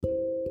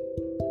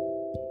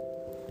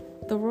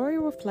The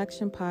Royal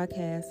Reflection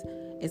Podcast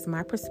is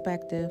my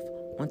perspective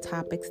on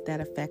topics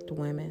that affect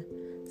women.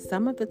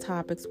 Some of the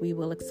topics we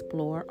will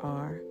explore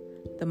are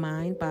the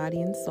mind,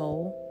 body, and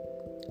soul,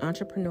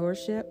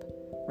 entrepreneurship,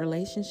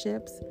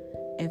 relationships,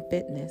 and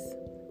fitness.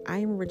 I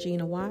am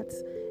Regina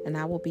Watts, and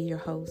I will be your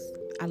host.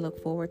 I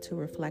look forward to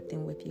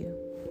reflecting with you.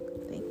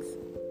 Thanks.